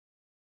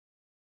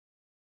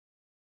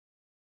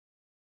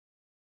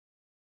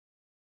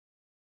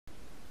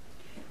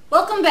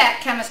Welcome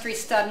back, Chemistry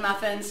Stud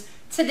Muffins.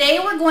 Today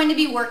we're going to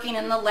be working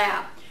in the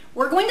lab.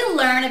 We're going to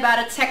learn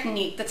about a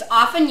technique that's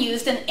often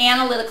used in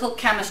analytical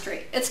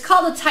chemistry. It's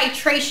called a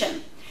titration.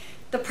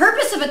 The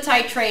purpose of a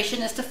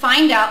titration is to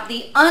find out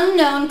the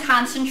unknown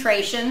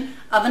concentration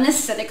of an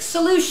acidic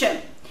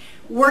solution.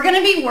 We're going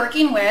to be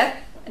working with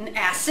an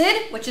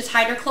acid, which is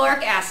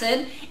hydrochloric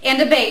acid,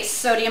 and a base,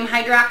 sodium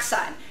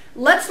hydroxide.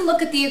 Let's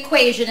look at the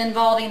equation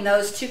involving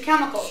those two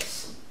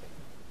chemicals.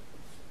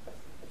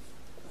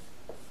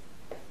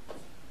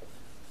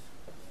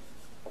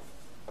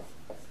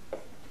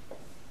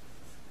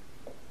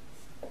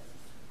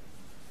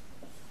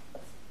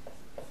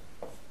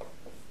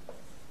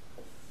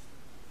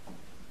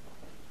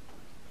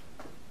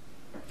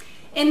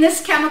 In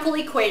this chemical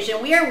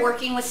equation, we are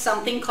working with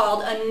something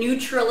called a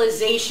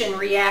neutralization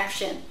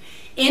reaction.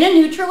 In a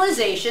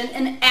neutralization,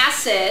 an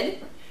acid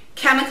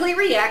chemically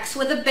reacts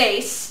with a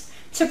base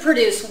to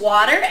produce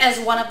water as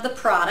one of the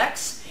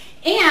products,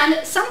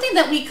 and something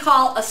that we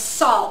call a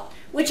salt,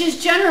 which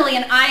is generally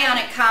an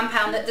ionic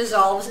compound that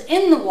dissolves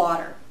in the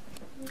water.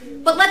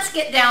 But let's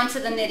get down to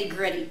the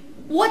nitty-gritty.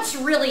 What's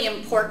really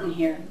important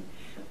here?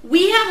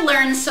 We have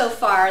learned so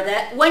far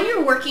that when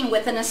you're working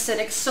with an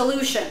acidic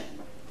solution,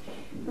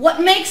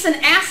 what makes an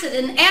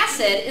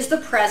acid is the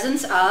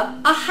presence of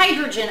a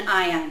hydrogen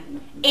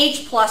ion,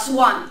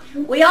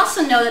 H+1. We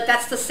also know that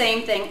that's the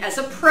same thing as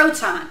a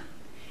proton.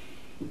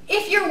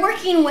 If you're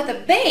working with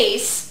a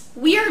base,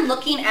 we are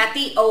looking at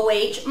the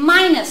OH-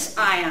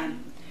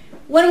 ion.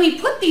 When we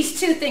put these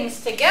two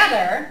things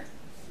together,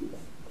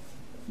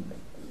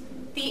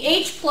 the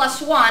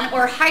H+1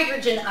 or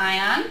hydrogen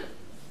ion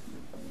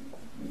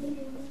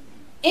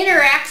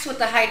interacts with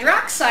the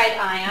hydroxide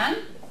ion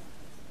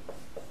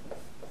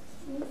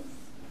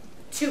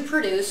to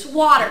produce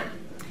water.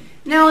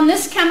 Now in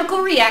this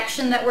chemical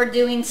reaction that we're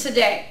doing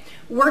today,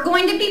 we're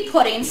going to be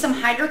putting some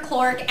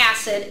hydrochloric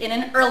acid in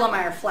an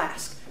Erlenmeyer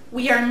flask.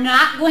 We are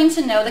not going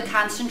to know the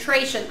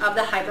concentration of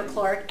the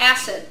hydrochloric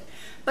acid.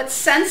 But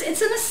since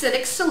it's an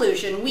acidic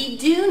solution, we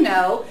do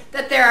know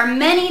that there are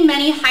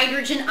many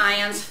hydrogen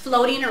ions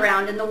floating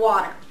around in the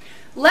water.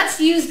 Let's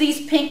use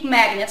these pink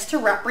magnets to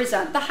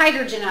represent the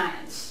hydrogen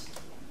ions.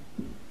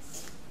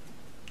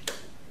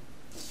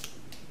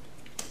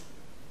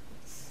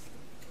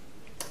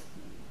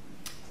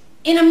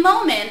 In a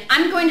moment,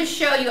 I'm going to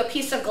show you a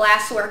piece of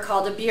glassware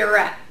called a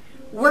burette.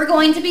 We're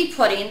going to be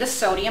putting the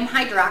sodium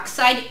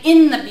hydroxide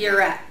in the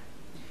burette.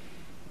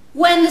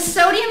 When the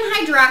sodium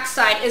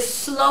hydroxide is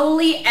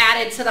slowly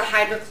added to the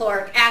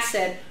hydrochloric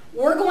acid,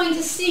 we're going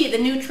to see the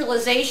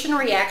neutralization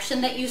reaction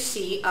that you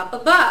see up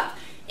above.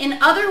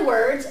 In other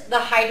words, the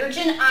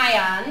hydrogen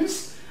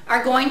ions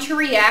are going to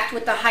react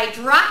with the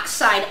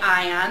hydroxide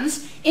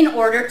ions in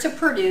order to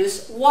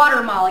produce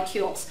water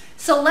molecules.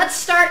 So let's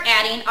start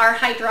adding our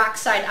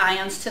hydroxide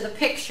ions to the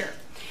picture.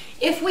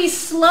 If we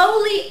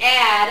slowly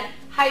add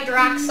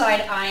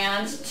hydroxide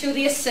ions to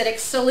the acidic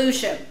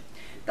solution,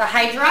 the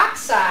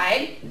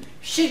hydroxide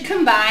should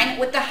combine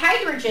with the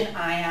hydrogen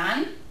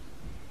ion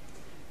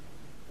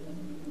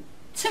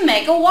to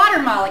make a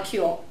water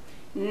molecule.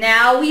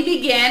 Now we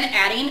begin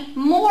adding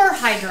more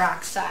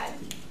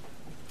hydroxide.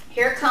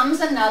 Here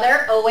comes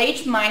another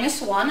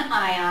OH-1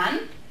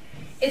 ion.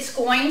 It's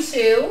going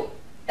to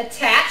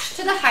attach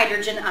to the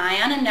hydrogen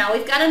ion, and now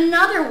we've got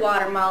another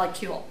water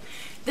molecule.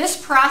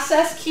 This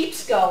process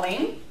keeps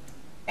going,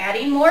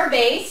 adding more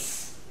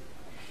base,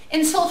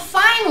 until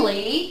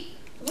finally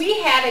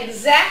we have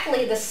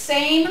exactly the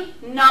same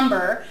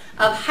number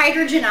of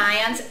hydrogen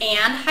ions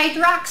and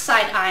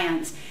hydroxide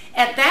ions.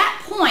 At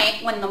that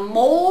point, when the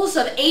moles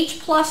of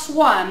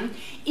H+1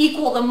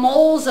 equal the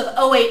moles of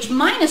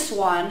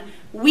OH-1,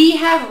 we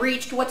have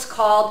reached what's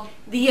called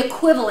the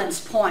equivalence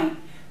point.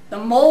 The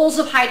moles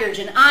of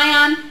hydrogen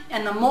ion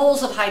and the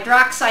moles of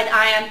hydroxide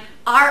ion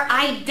are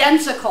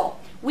identical.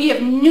 We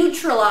have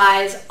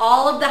neutralized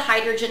all of the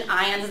hydrogen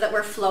ions that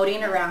were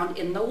floating around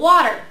in the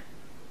water.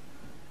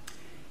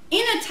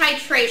 In a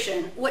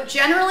titration, what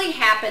generally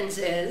happens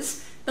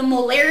is the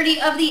molarity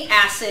of the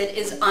acid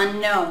is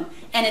unknown,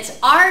 and it's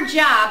our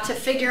job to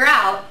figure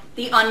out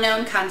the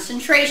unknown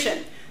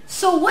concentration.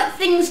 So what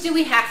things do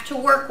we have to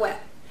work with?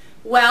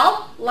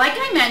 Well, like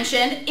I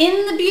mentioned,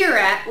 in the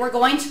burette, we're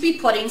going to be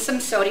putting some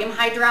sodium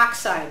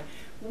hydroxide.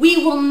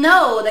 We will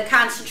know the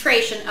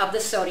concentration of the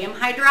sodium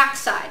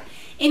hydroxide.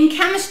 In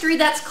chemistry,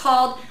 that's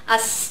called a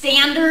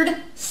standard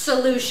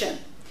solution.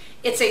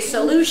 It's a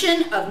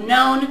solution of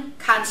known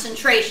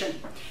concentration.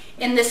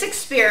 In this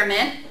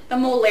experiment, the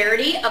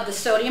molarity of the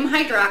sodium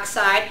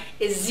hydroxide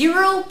is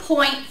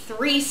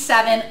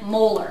 0.37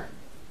 molar.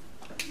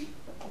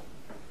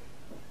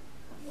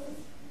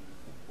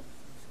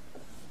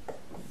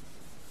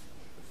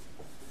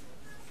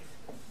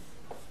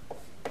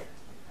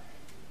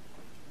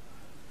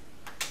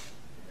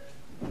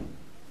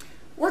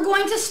 We're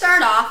going to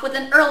start off with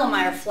an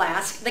Erlenmeyer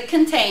flask that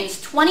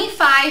contains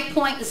 25.0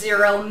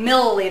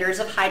 milliliters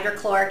of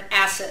hydrochloric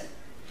acid.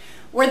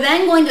 We're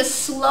then going to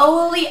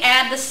slowly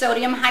add the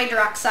sodium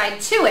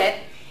hydroxide to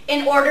it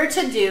in order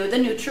to do the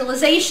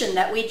neutralization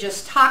that we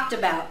just talked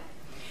about.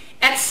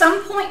 At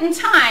some point in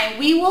time,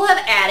 we will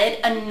have added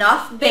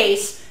enough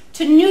base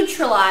to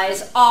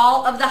neutralize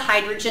all of the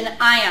hydrogen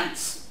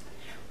ions.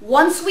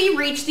 Once we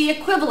reach the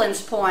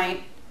equivalence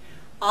point,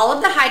 all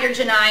of the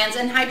hydrogen ions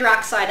and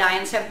hydroxide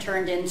ions have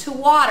turned into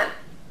water.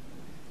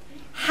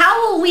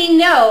 How will we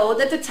know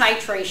that the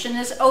titration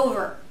is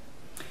over?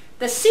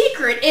 The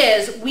secret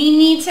is we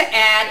need to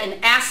add an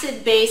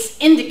acid-base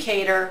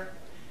indicator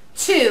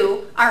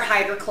to our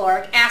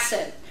hydrochloric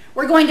acid.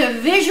 We're going to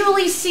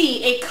visually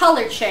see a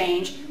color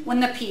change when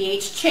the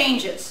pH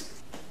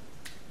changes.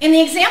 In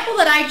the example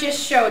that I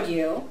just showed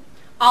you,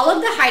 all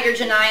of the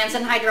hydrogen ions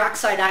and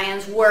hydroxide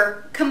ions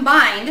were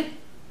combined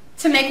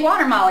to make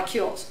water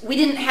molecules. We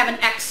didn't have an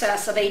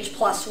excess of H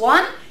plus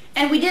 1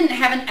 and we didn't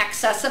have an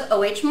excess of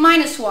OH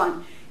minus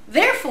 1.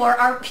 Therefore,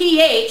 our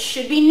pH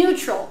should be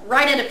neutral,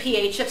 right at a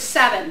pH of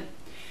 7.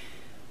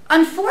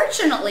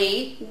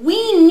 Unfortunately,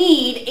 we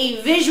need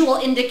a visual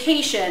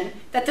indication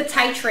that the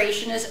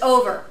titration is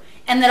over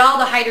and that all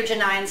the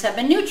hydrogen ions have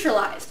been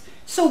neutralized.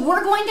 So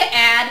we're going to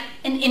add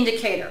an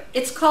indicator.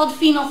 It's called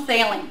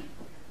phenolphthalein.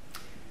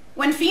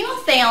 When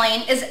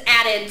phenolphthalein is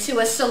added to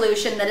a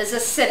solution that is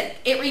acidic,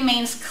 it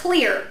remains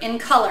clear in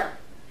color.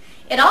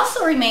 It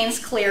also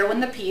remains clear when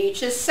the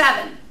pH is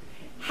 7.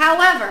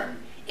 However,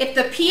 if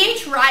the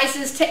pH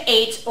rises to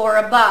 8 or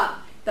above,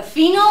 the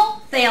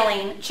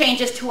phenolphthalein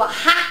changes to a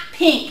hot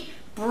pink,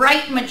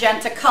 bright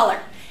magenta color.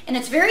 And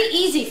it's very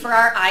easy for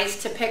our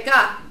eyes to pick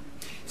up.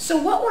 So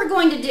what we're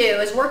going to do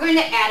is we're going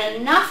to add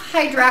enough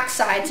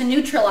hydroxide to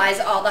neutralize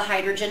all the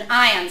hydrogen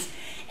ions.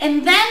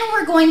 And then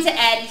we're going to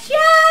add just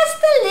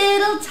a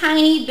little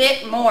tiny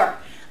bit more.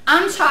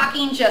 I'm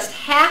talking just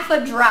half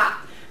a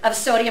drop of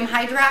sodium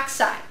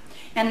hydroxide.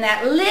 And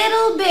that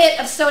little bit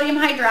of sodium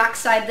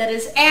hydroxide that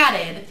is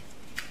added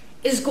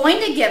is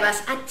going to give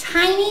us a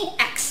tiny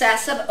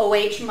excess of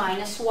OH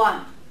minus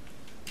 1.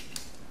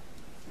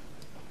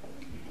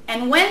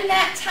 And when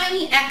that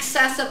tiny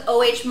excess of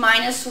OH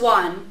minus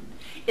 1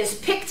 is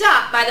picked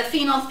up by the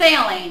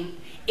phenolphthalein,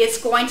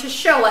 it's going to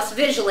show us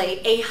visually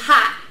a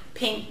hot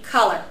pink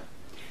color.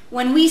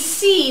 When we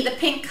see the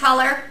pink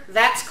color,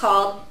 that's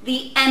called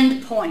the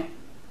end point.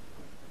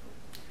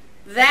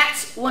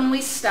 That's when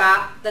we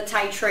stop the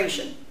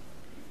titration.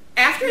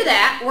 After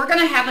that, we're going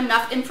to have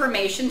enough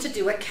information to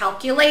do a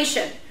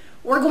calculation.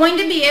 We're going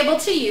to be able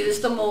to use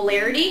the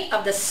molarity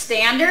of the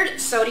standard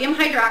sodium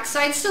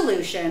hydroxide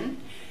solution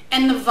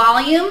and the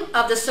volume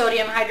of the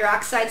sodium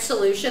hydroxide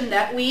solution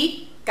that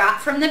we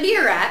got from the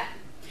burette,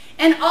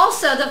 and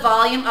also the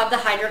volume of the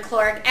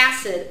hydrochloric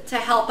acid to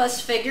help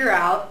us figure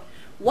out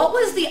what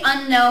was the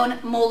unknown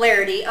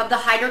molarity of the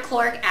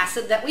hydrochloric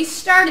acid that we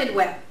started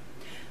with.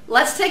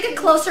 Let's take a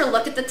closer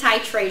look at the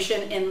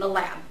titration in the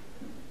lab.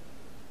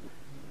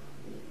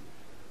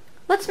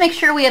 Let's make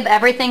sure we have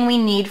everything we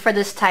need for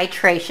this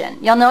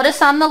titration. You'll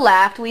notice on the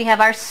left we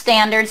have our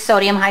standard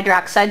sodium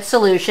hydroxide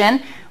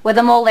solution with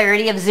a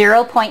molarity of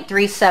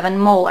 0.37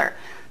 molar.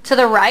 To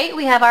the right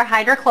we have our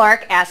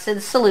hydrochloric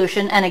acid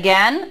solution, and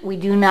again we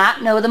do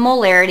not know the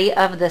molarity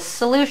of this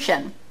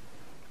solution.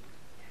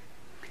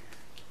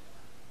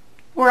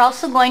 We're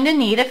also going to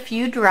need a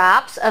few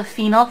drops of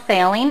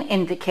phenolphthalein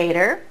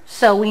indicator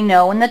so we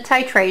know when the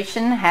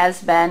titration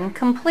has been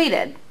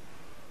completed.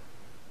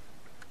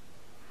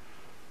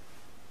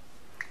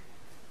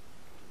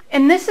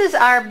 And this is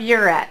our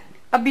burette.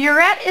 A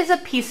burette is a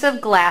piece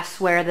of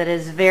glassware that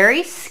is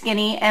very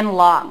skinny and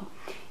long.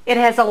 It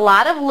has a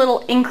lot of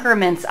little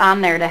increments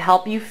on there to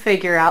help you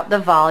figure out the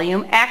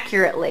volume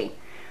accurately.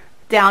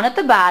 Down at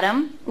the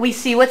bottom, we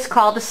see what's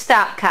called a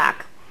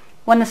stopcock.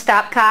 When the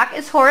stopcock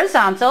is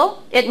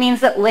horizontal, it means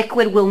that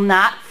liquid will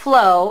not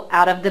flow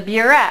out of the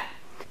burette.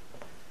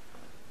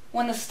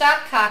 When the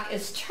stopcock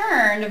is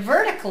turned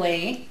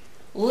vertically,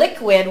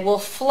 liquid will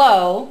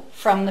flow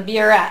from the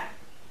burette.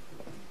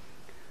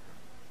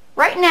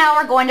 Right now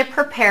we're going to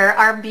prepare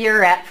our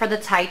burette for the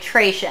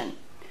titration.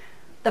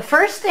 The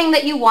first thing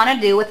that you want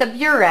to do with a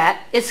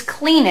burette is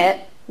clean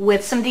it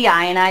with some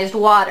deionized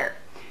water.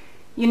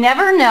 You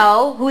never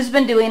know who's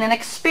been doing an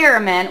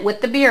experiment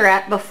with the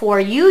burette before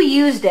you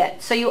used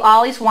it, so you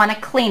always want to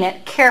clean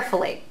it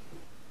carefully.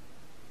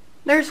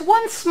 There's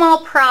one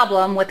small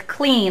problem with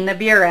cleaning the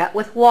burette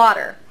with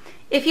water.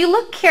 If you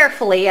look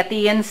carefully at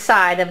the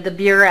inside of the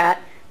burette,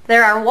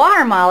 there are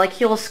water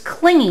molecules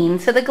clinging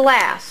to the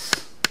glass.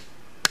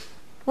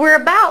 We're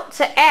about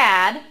to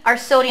add our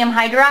sodium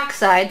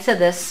hydroxide to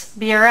this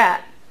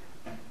burette.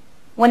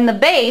 When the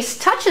base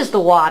touches the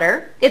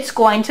water, it's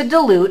going to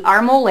dilute our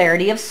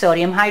molarity of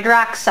sodium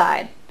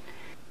hydroxide.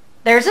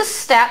 There's a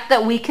step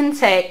that we can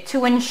take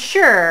to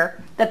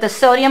ensure that the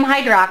sodium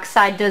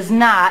hydroxide does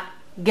not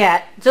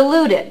get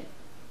diluted.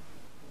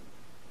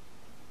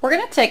 We're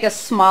going to take a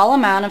small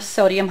amount of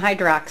sodium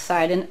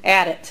hydroxide and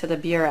add it to the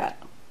burette.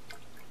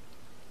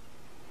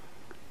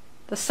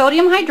 The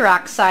sodium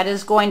hydroxide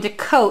is going to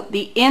coat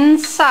the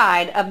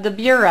inside of the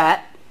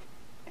burette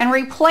and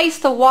replace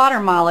the water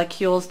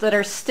molecules that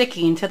are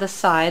sticking to the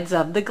sides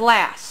of the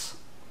glass.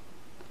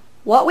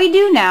 What we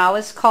do now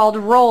is called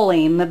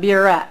rolling the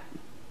burette.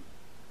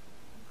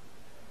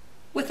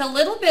 With a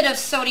little bit of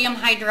sodium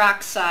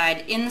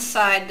hydroxide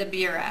inside the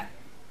burette,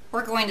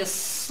 we're going to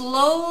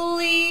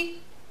slowly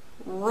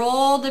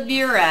roll the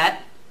burette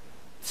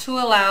to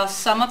allow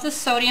some of the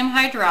sodium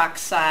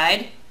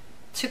hydroxide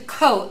to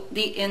coat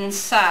the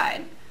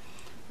inside.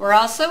 We're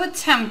also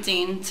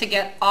attempting to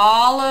get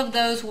all of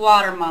those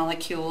water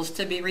molecules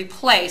to be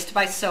replaced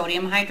by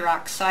sodium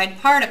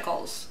hydroxide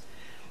particles.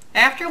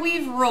 After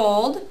we've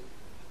rolled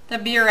the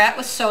burette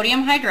with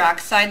sodium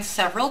hydroxide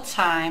several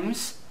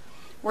times,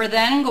 we're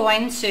then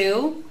going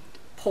to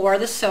pour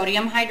the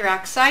sodium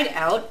hydroxide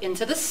out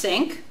into the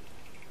sink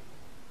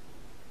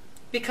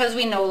because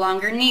we no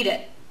longer need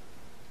it.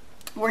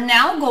 We're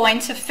now going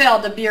to fill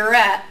the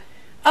burette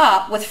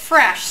up with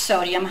fresh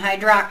sodium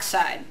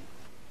hydroxide.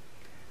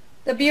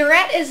 The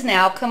burette is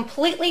now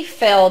completely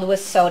filled with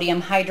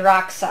sodium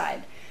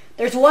hydroxide.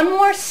 There's one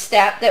more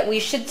step that we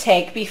should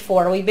take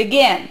before we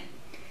begin.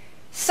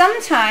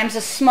 Sometimes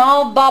a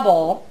small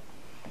bubble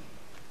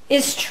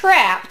is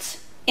trapped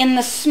in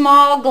the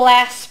small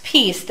glass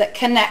piece that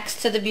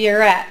connects to the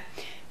burette.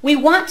 We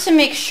want to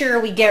make sure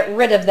we get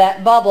rid of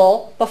that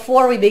bubble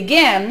before we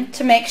begin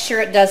to make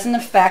sure it doesn't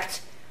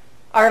affect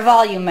our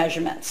volume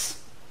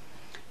measurements.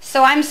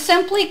 So I'm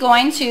simply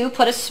going to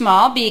put a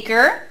small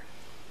beaker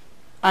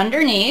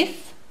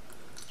underneath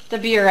the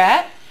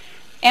burette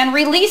and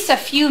release a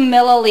few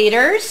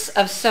milliliters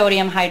of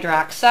sodium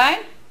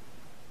hydroxide.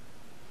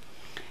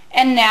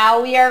 And now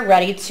we are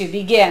ready to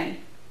begin.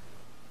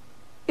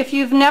 If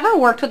you've never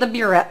worked with a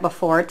burette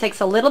before, it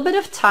takes a little bit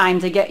of time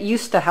to get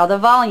used to how the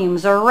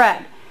volumes are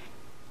read.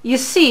 You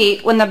see,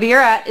 when the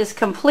burette is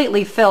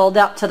completely filled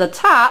up to the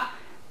top,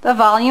 the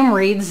volume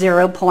reads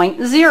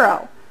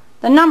 0.0.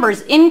 The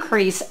numbers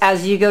increase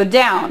as you go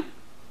down.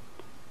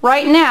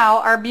 Right now,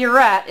 our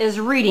burette is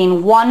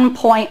reading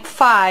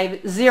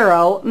 1.50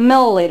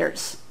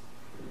 milliliters.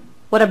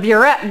 What a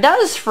burette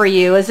does for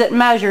you is it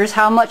measures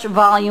how much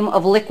volume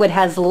of liquid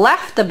has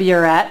left the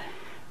burette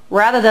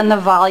rather than the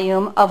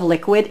volume of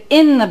liquid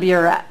in the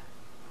burette.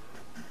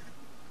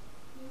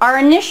 Our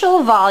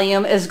initial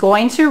volume is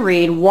going to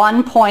read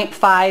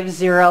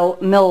 1.50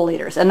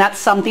 milliliters, and that's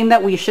something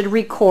that we should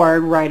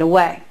record right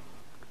away.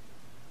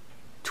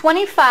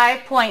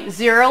 25.0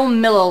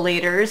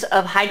 milliliters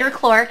of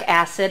hydrochloric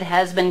acid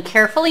has been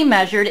carefully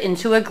measured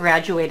into a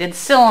graduated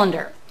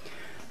cylinder.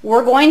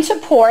 We're going to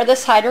pour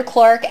this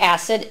hydrochloric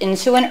acid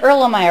into an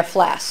Erlenmeyer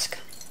flask.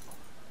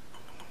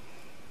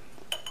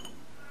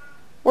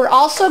 We're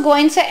also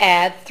going to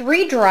add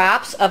 3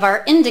 drops of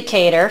our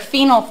indicator,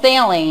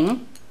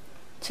 phenolphthalein,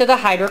 to the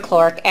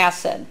hydrochloric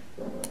acid.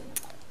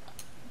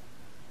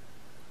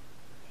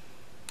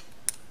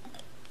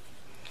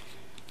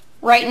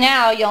 Right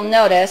now you'll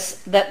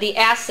notice that the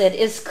acid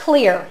is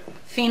clear.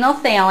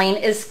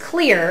 Phenolphthalein is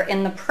clear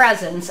in the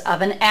presence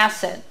of an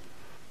acid.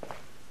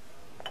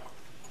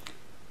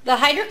 The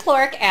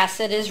hydrochloric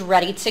acid is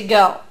ready to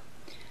go.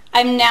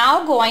 I'm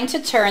now going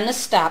to turn the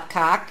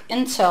stopcock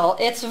until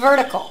it's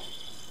vertical.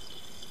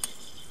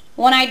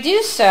 When I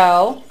do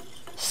so,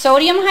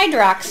 sodium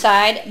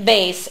hydroxide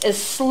base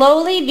is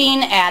slowly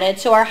being added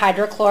to our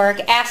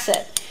hydrochloric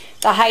acid.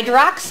 The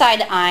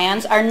hydroxide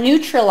ions are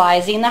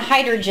neutralizing the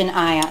hydrogen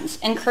ions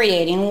and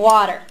creating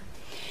water.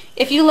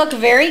 If you look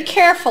very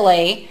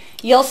carefully,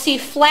 you'll see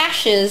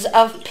flashes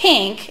of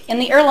pink in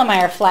the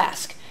Erlenmeyer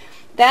flask.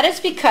 That is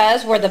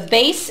because where the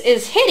base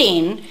is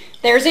hitting,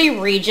 there's a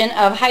region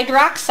of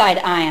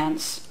hydroxide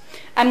ions.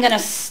 I'm going to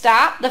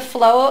stop the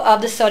flow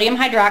of the sodium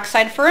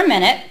hydroxide for a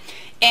minute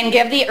and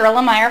give the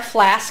Erlenmeyer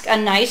flask a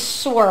nice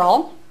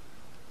swirl.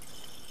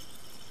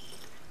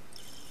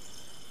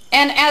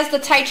 And as the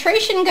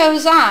titration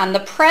goes on, the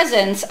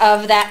presence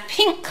of that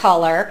pink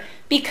color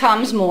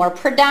becomes more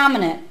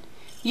predominant.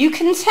 You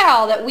can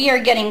tell that we are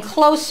getting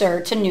closer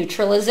to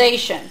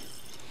neutralization.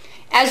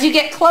 As you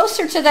get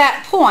closer to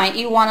that point,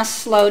 you want to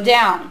slow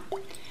down.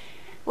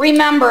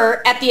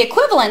 Remember, at the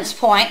equivalence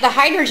point, the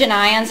hydrogen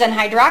ions and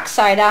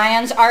hydroxide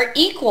ions are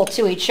equal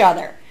to each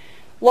other.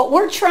 What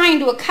we're trying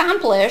to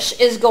accomplish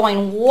is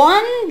going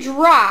 1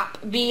 drop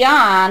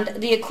beyond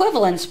the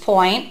equivalence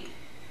point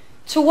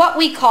to what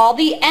we call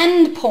the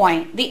end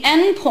point. The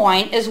end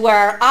point is where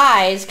our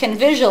eyes can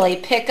visually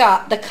pick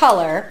up the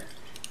color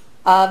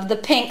of the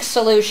pink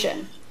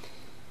solution.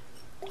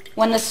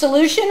 When the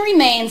solution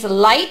remains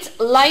light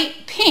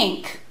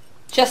pink,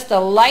 just the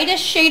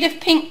lightest shade of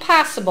pink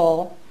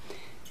possible,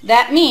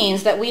 that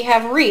means that we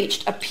have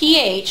reached a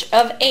pH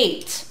of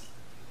 8.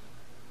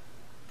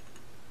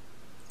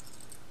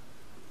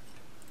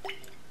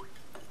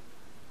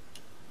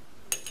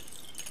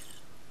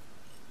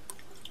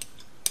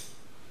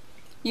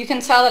 You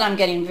can tell that I'm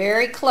getting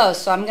very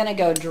close, so I'm going to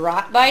go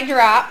drop by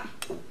drop.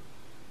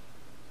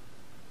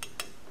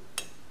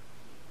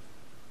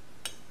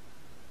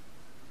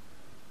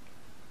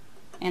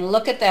 And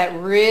look at that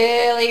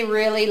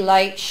really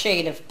light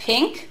shade of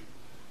pink.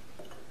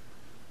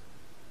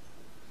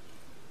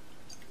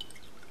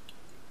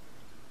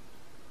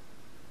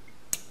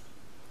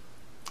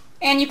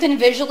 And you can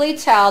visually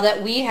tell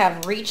that we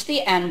have reached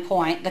the end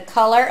point. The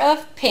color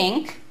of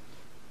pink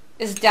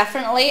is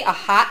definitely a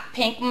hot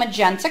pink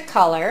magenta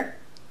color.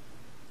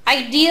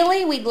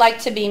 Ideally, we'd like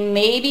to be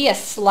maybe a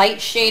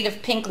slight shade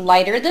of pink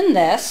lighter than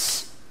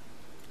this.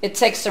 It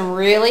takes some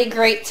really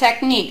great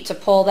technique to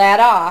pull that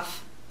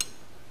off.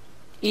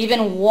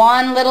 Even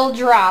one little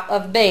drop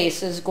of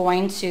base is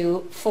going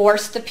to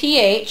force the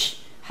pH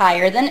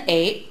higher than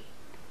 8,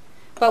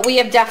 but we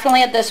have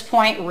definitely at this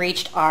point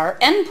reached our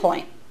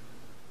endpoint.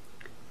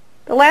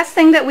 The last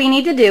thing that we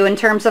need to do in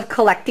terms of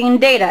collecting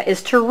data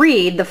is to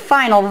read the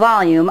final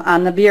volume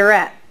on the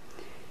burette.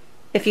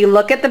 If you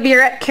look at the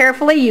burette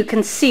carefully, you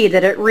can see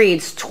that it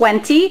reads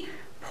 20.20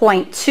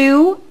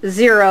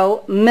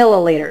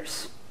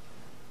 milliliters.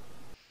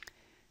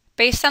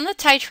 Based on the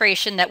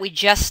titration that we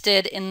just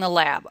did in the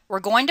lab, we're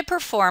going to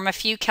perform a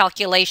few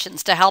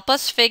calculations to help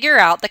us figure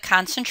out the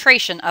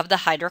concentration of the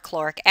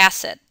hydrochloric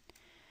acid.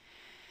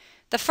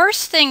 The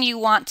first thing you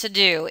want to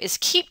do is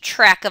keep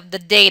track of the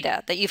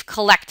data that you've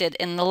collected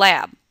in the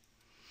lab.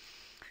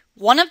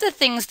 One of the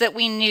things that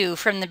we knew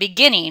from the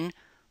beginning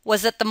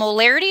was that the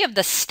molarity of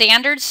the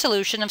standard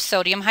solution of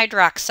sodium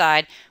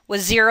hydroxide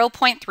was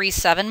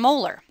 0.37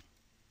 molar.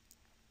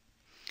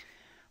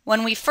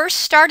 When we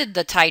first started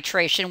the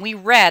titration, we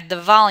read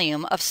the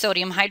volume of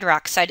sodium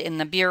hydroxide in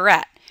the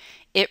burette.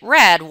 It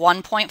read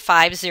 1.50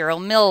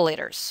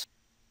 milliliters.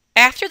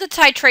 After the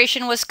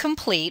titration was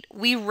complete,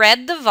 we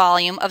read the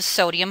volume of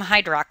sodium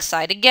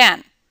hydroxide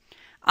again.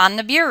 On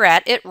the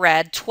burette, it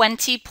read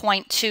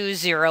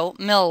 20.20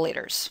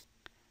 milliliters.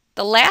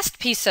 The last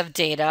piece of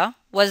data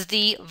was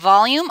the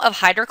volume of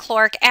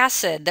hydrochloric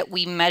acid that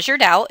we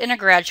measured out in a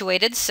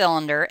graduated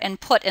cylinder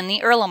and put in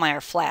the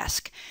Erlenmeyer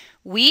flask.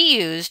 We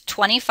used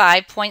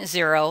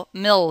 25.0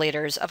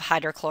 milliliters of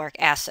hydrochloric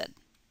acid.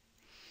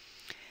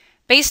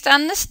 Based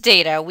on this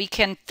data, we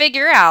can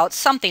figure out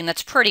something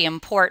that's pretty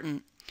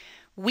important.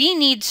 We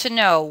need to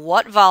know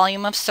what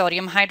volume of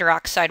sodium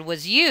hydroxide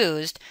was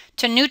used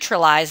to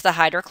neutralize the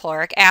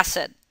hydrochloric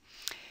acid.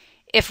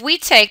 If we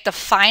take the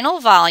final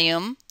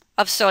volume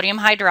of sodium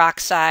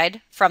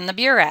hydroxide from the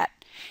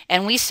burette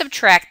and we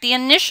subtract the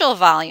initial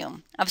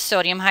volume of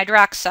sodium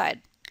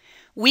hydroxide,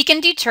 we can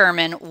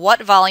determine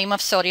what volume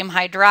of sodium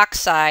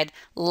hydroxide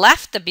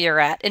left the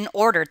burette in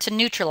order to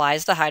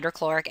neutralize the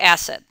hydrochloric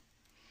acid.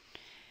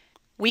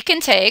 We can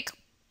take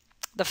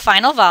the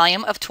final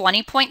volume of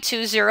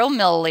 20.20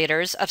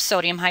 milliliters of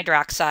sodium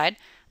hydroxide,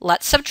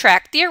 let's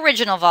subtract the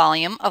original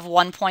volume of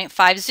 1.50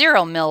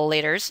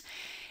 milliliters,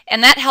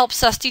 and that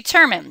helps us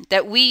determine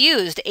that we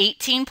used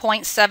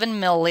 18.7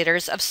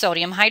 milliliters of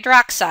sodium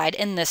hydroxide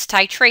in this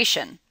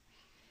titration.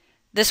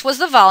 This was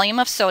the volume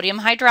of sodium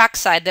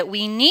hydroxide that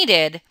we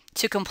needed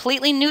to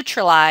completely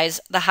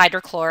neutralize the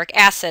hydrochloric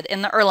acid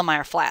in the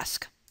Erlenmeyer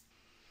flask.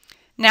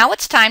 Now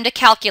it's time to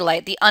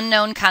calculate the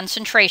unknown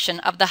concentration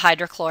of the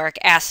hydrochloric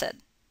acid.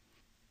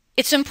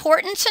 It's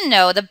important to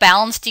know the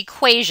balanced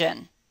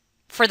equation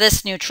for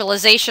this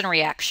neutralization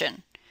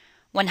reaction.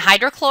 When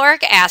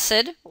hydrochloric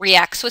acid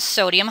reacts with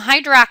sodium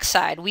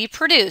hydroxide, we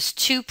produce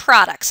two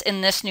products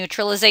in this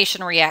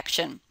neutralization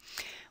reaction.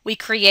 We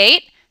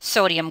create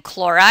sodium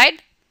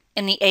chloride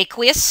in the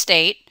aqueous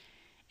state,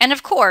 and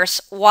of course,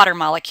 water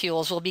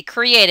molecules will be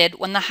created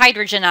when the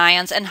hydrogen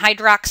ions and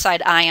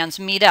hydroxide ions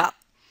meet up.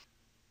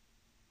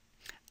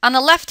 On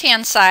the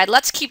left-hand side,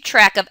 let's keep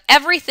track of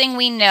everything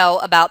we know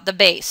about the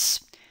base.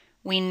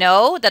 We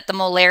know that the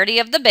molarity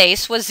of the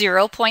base was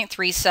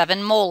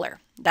 0.37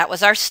 molar. That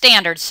was our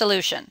standard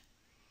solution.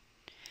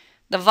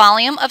 The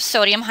volume of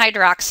sodium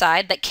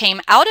hydroxide that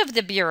came out of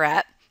the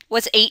burette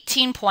was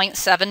 18.7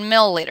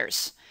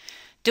 milliliters.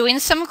 Doing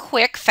some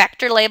quick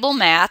factor label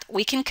math,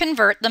 we can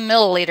convert the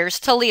milliliters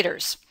to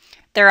liters.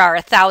 There are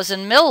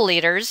 1,000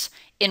 milliliters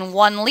in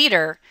 1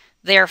 liter.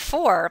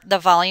 Therefore, the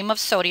volume of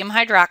sodium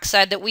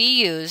hydroxide that we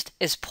used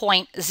is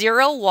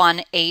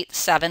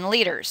 0.0187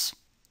 liters.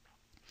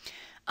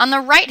 On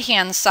the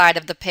right-hand side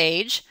of the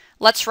page,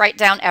 let's write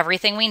down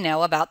everything we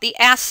know about the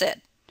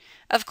acid.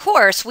 Of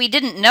course, we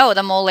didn't know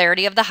the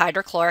molarity of the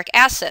hydrochloric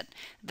acid.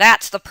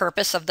 That's the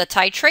purpose of the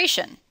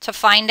titration, to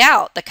find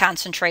out the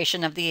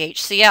concentration of the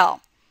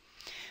HCl.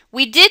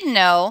 We did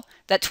know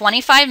that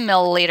 25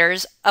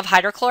 milliliters of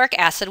hydrochloric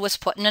acid was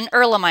put in an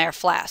Erlenmeyer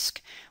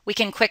flask. We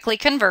can quickly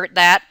convert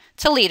that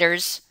to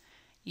liters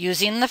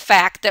using the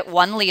fact that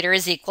 1 liter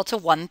is equal to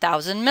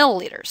 1,000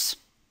 milliliters.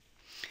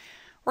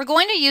 We're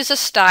going to use a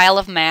style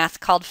of math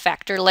called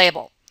factor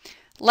label.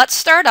 Let's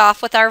start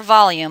off with our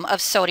volume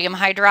of sodium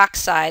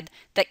hydroxide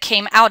that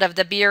came out of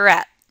the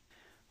burette.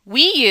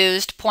 We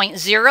used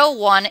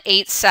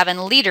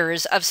 0.0187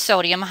 liters of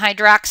sodium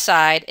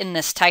hydroxide in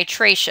this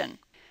titration.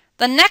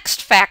 The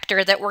next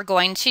factor that we're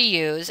going to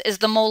use is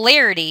the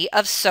molarity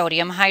of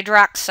sodium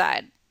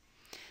hydroxide.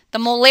 The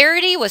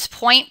molarity was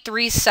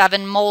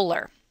 0.37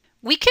 molar.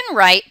 We can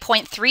write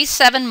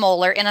 0.37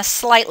 molar in a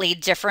slightly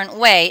different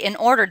way in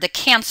order to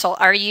cancel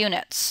our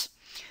units.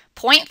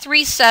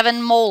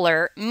 0.37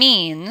 molar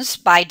means,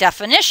 by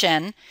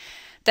definition,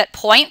 that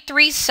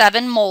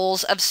 0.37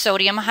 moles of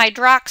sodium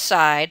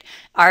hydroxide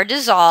are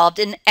dissolved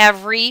in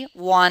every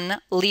 1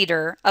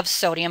 liter of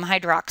sodium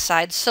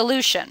hydroxide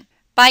solution.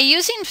 By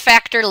using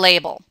factor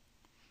label,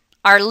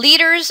 Our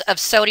liters of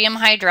sodium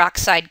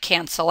hydroxide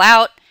cancel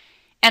out,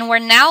 and we're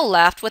now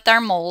left with our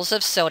moles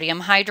of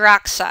sodium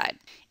hydroxide.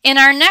 In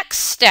our next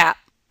step,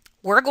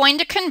 we're going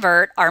to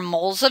convert our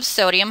moles of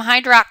sodium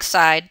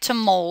hydroxide to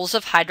moles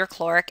of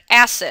hydrochloric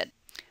acid.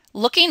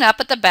 Looking up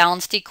at the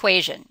balanced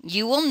equation,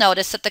 you will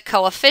notice that the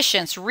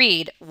coefficients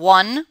read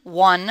 1,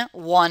 1,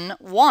 1,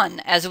 1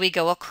 as we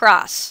go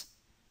across.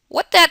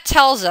 What that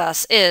tells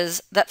us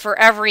is that for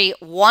every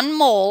 1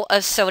 mole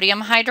of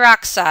sodium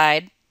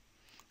hydroxide,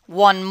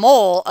 1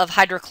 mole of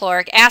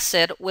hydrochloric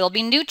acid will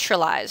be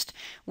neutralized.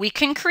 We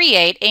can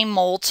create a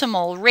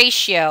mole-to-mole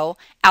ratio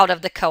out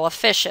of the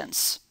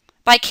coefficients.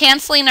 By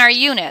canceling our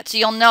units,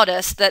 you'll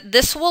notice that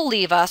this will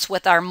leave us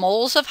with our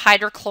moles of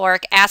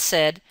hydrochloric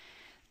acid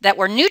that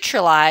were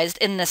neutralized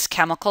in this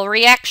chemical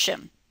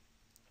reaction.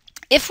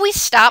 If we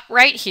stop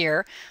right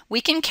here,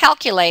 we can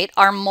calculate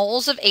our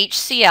moles of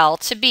HCl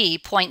to be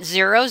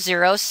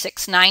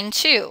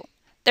 0.00692.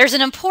 There's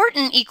an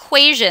important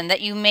equation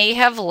that you may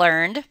have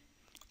learned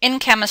in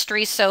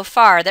chemistry so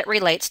far that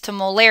relates to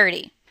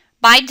molarity.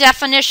 By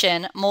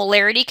definition,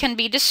 molarity can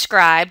be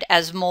described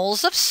as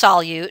moles of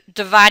solute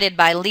divided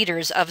by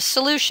liters of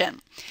solution.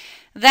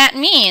 That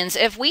means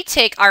if we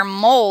take our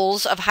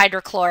moles of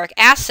hydrochloric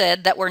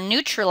acid that were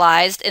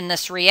neutralized in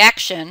this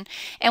reaction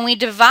and we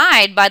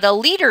divide by the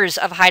liters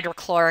of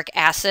hydrochloric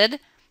acid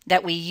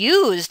that we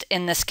used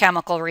in this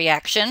chemical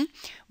reaction,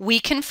 we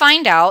can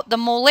find out the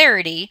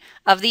molarity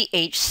of the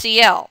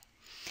HCl.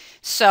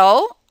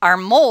 So our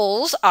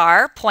moles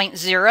are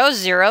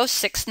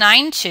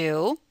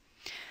 0.00692.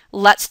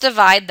 Let's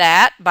divide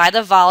that by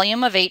the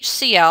volume of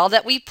HCl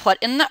that we put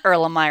in the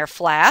Erlenmeyer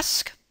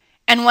flask.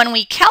 And when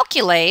we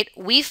calculate,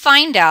 we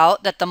find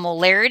out that the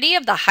molarity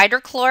of the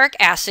hydrochloric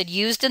acid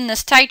used in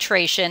this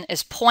titration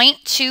is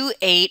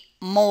 0.28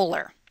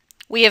 molar.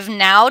 We have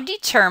now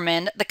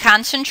determined the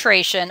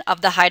concentration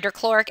of the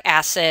hydrochloric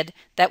acid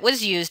that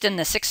was used in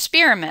this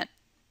experiment.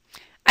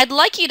 I'd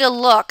like you to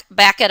look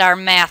back at our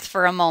math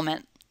for a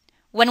moment.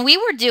 When we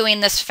were doing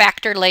this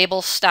factor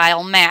label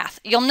style math,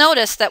 you'll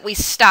notice that we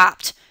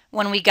stopped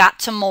when we got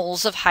to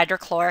moles of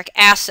hydrochloric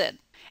acid.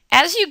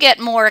 As you get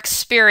more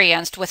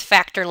experienced with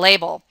factor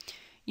label,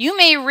 you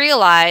may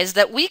realize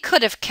that we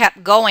could have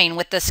kept going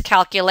with this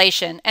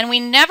calculation and we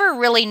never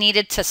really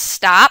needed to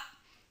stop,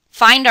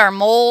 find our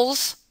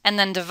moles, and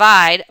then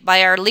divide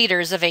by our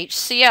liters of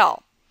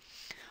HCl.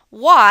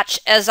 Watch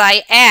as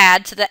I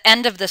add to the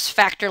end of this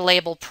factor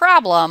label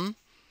problem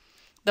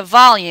the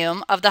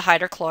volume of the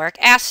hydrochloric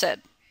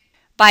acid.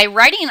 By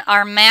writing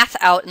our math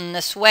out in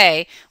this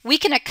way, we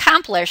can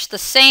accomplish the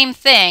same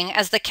thing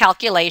as the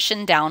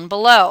calculation down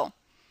below.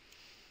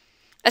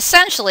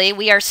 Essentially,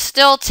 we are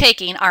still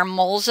taking our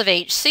moles of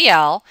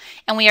HCl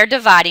and we are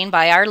dividing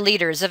by our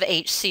liters of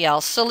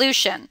HCl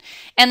solution.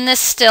 And this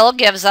still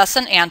gives us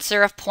an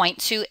answer of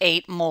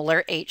 0.28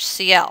 molar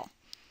HCl.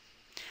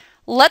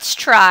 Let's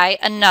try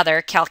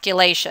another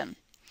calculation.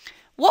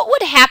 What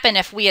would happen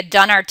if we had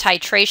done our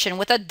titration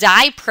with a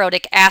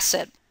diprotic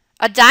acid?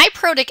 A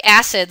diprotic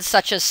acid,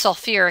 such as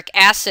sulfuric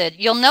acid,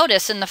 you'll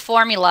notice in the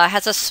formula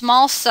has a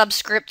small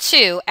subscript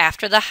 2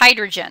 after the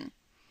hydrogen.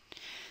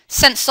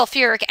 Since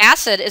sulfuric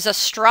acid is a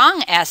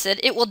strong acid,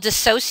 it will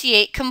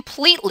dissociate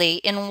completely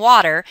in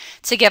water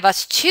to give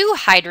us 2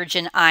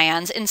 hydrogen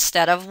ions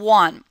instead of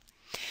 1.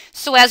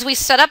 So as we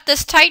set up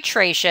this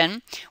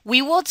titration, we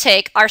will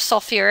take our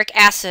sulfuric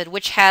acid,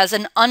 which has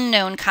an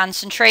unknown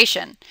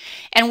concentration,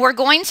 and we're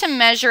going to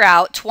measure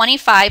out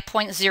 25.0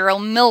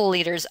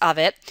 milliliters of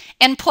it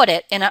and put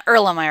it in an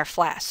Erlenmeyer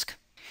flask.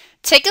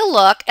 Take a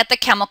look at the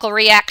chemical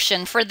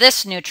reaction for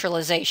this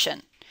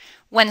neutralization.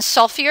 When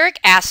sulfuric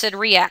acid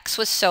reacts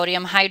with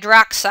sodium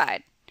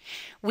hydroxide,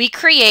 we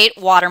create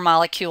water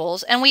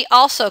molecules and we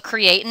also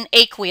create an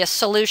aqueous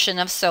solution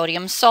of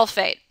sodium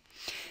sulfate.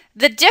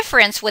 The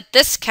difference with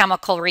this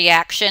chemical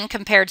reaction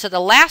compared to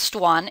the last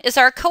one is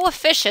our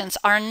coefficients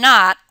are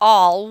not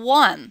all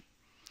 1.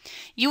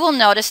 You will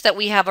notice that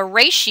we have a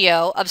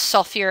ratio of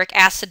sulfuric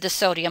acid to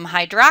sodium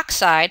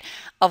hydroxide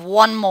of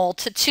 1 mole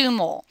to 2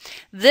 mole.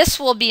 This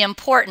will be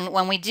important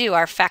when we do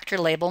our factor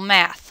label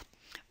math.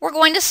 We're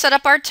going to set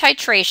up our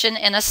titration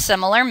in a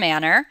similar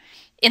manner.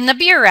 In the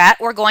burette,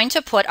 we're going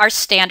to put our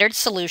standard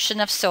solution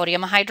of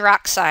sodium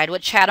hydroxide,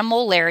 which had a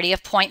molarity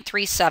of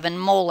 0.37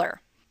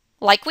 molar.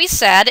 Like we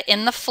said,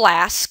 in the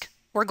flask,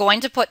 we're going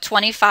to put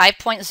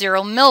 25.0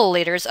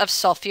 milliliters of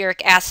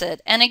sulfuric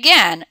acid. And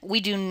again, we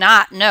do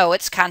not know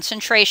its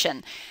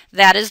concentration.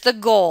 That is the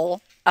goal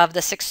of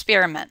this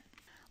experiment.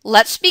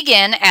 Let's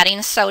begin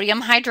adding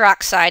sodium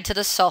hydroxide to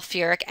the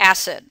sulfuric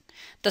acid.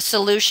 The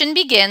solution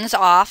begins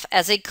off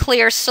as a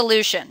clear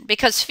solution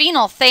because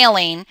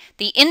phenolphthalein,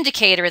 the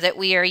indicator that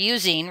we are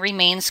using,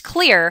 remains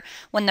clear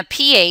when the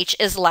pH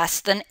is less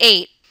than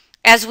 8.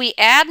 As we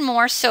add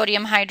more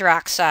sodium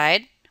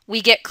hydroxide, we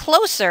get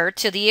closer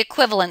to the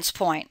equivalence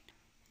point.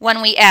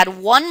 When we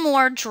add 1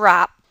 more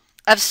drop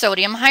of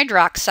sodium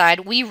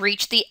hydroxide, we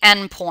reach the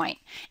end point,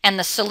 and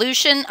the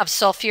solution of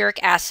sulfuric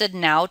acid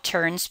now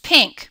turns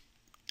pink.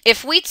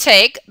 If we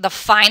take the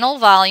final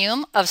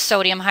volume of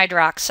sodium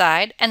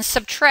hydroxide and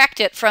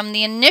subtract it from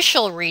the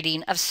initial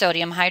reading of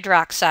sodium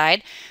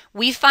hydroxide,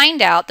 we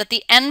find out that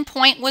the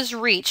endpoint was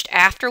reached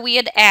after we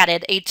had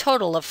added a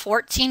total of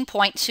 14.2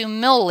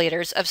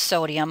 milliliters of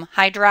sodium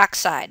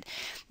hydroxide.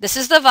 This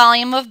is the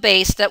volume of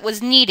base that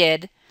was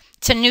needed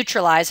to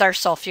neutralize our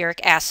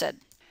sulfuric acid.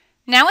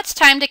 Now it's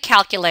time to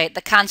calculate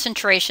the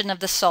concentration of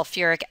the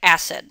sulfuric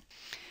acid.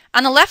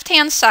 On the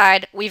left-hand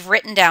side, we've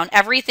written down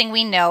everything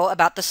we know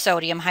about the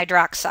sodium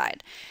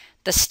hydroxide.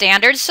 The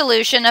standard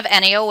solution of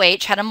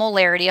NaOH had a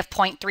molarity of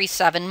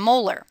 0.37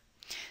 molar.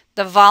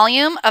 The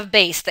volume of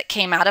base that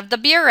came out of the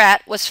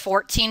burette was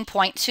 14.2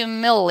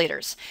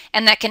 milliliters,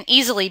 and that can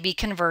easily be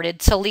converted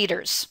to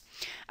liters.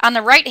 On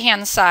the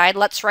right-hand side,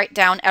 let's write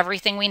down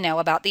everything we know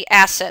about the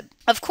acid.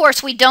 Of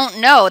course, we don't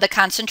know the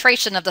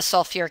concentration of the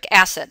sulfuric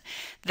acid.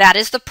 That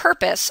is the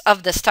purpose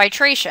of this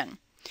titration.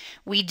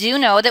 We do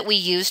know that we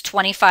used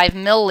 25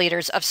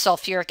 milliliters of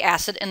sulfuric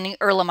acid in the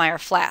Erlenmeyer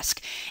flask,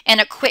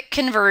 and a quick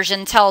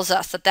conversion tells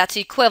us that that's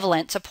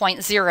equivalent to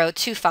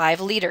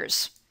 0.025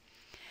 liters.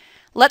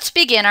 Let's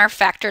begin our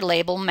factor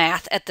label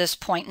math at this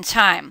point in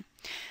time.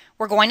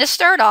 We're going to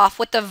start off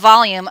with the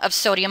volume of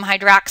sodium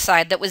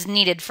hydroxide that was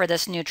needed for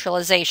this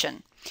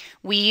neutralization.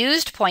 We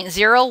used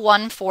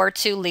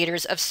 0.0142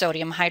 liters of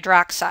sodium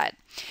hydroxide.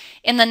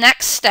 In the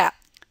next step,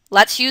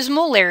 let's use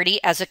molarity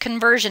as a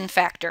conversion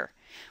factor.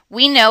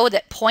 We know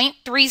that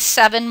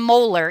 0.37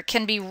 molar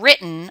can be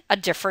written a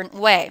different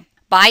way.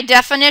 By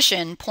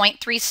definition,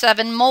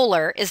 0.37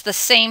 molar is the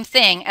same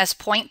thing as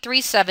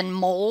 0.37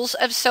 moles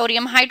of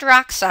sodium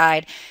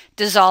hydroxide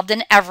dissolved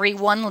in every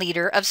 1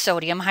 liter of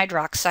sodium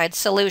hydroxide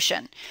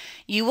solution.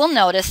 You will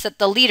notice that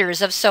the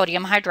liters of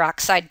sodium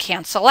hydroxide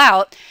cancel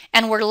out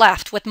and we're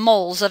left with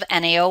moles of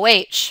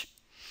NaOH.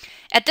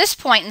 At this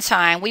point in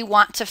time, we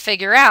want to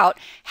figure out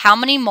how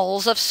many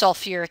moles of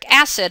sulfuric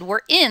acid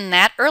were in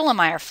that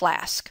Erlenmeyer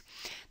flask.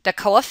 The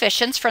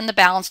coefficients from the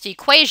balanced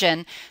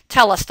equation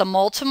tell us the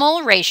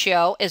mole-to-mole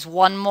ratio is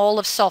 1 mole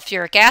of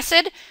sulfuric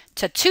acid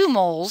to 2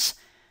 moles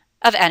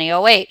of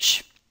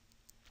NaOH.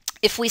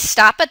 If we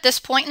stop at this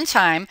point in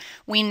time,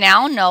 we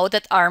now know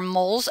that our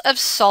moles of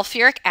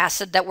sulfuric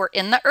acid that were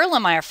in the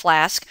Erlenmeyer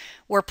flask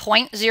were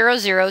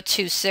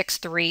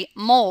 0.00263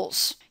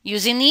 moles.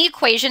 Using the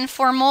equation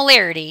for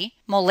molarity,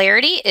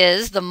 molarity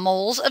is the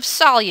moles of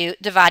solute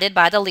divided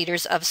by the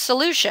liters of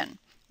solution.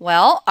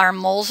 Well, our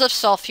moles of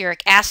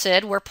sulfuric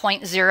acid were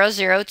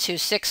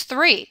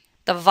 0.00263.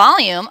 The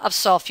volume of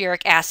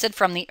sulfuric acid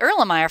from the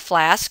Erlenmeyer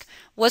flask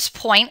was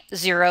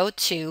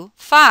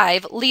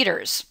 0.025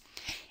 liters.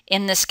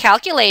 In this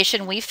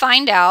calculation, we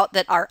find out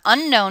that our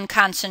unknown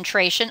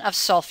concentration of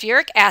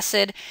sulfuric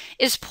acid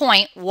is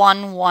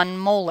 0.11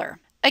 molar.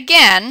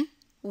 Again,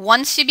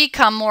 once you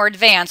become more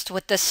advanced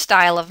with this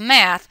style of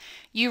math,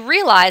 you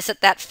realize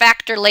that that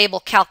factor label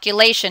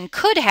calculation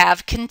could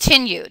have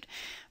continued.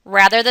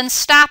 Rather than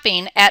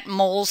stopping at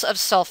moles of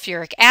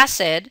sulfuric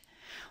acid,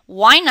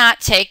 why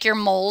not take your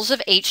moles of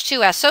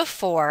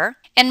H2SO4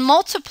 and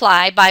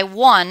multiply by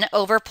 1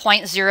 over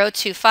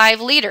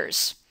 0.025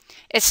 liters?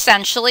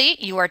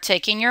 Essentially, you are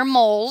taking your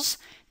moles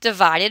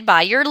divided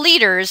by your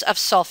liters of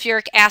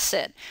sulfuric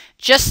acid,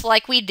 just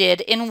like we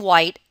did in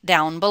white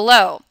down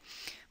below.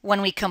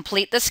 When we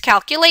complete this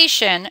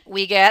calculation,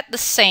 we get the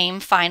same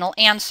final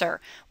answer,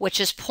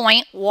 which is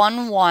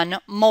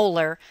 0.11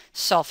 molar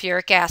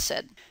sulfuric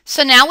acid.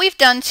 So now we've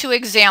done 2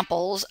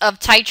 examples of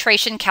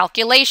titration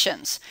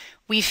calculations.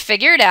 We've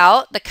figured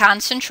out the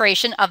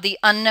concentration of the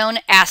unknown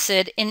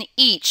acid in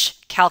each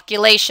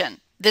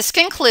calculation. This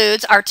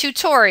concludes our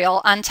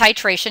tutorial on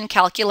titration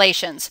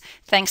calculations.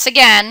 Thanks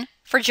again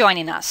for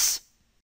joining us.